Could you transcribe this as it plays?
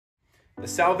The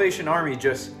Salvation Army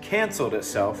just canceled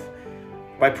itself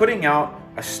by putting out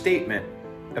a statement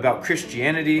about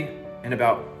Christianity and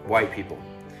about white people.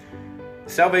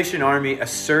 The Salvation Army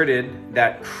asserted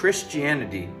that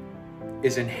Christianity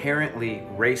is inherently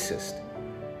racist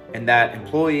and that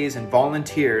employees and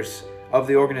volunteers of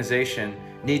the organization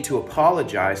need to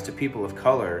apologize to people of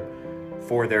color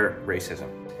for their racism.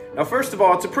 Now, first of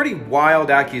all, it's a pretty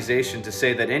wild accusation to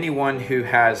say that anyone who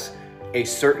has a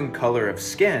certain color of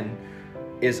skin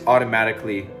is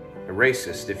automatically a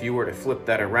racist. If you were to flip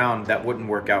that around, that wouldn't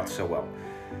work out so well.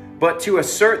 But to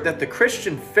assert that the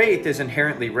Christian faith is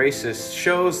inherently racist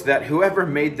shows that whoever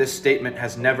made this statement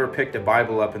has never picked a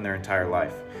Bible up in their entire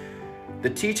life. The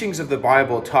teachings of the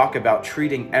Bible talk about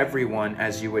treating everyone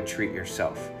as you would treat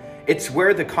yourself. It's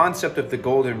where the concept of the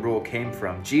golden rule came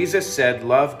from. Jesus said,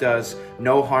 love does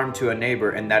no harm to a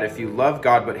neighbor, and that if you love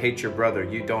God but hate your brother,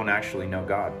 you don't actually know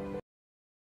God.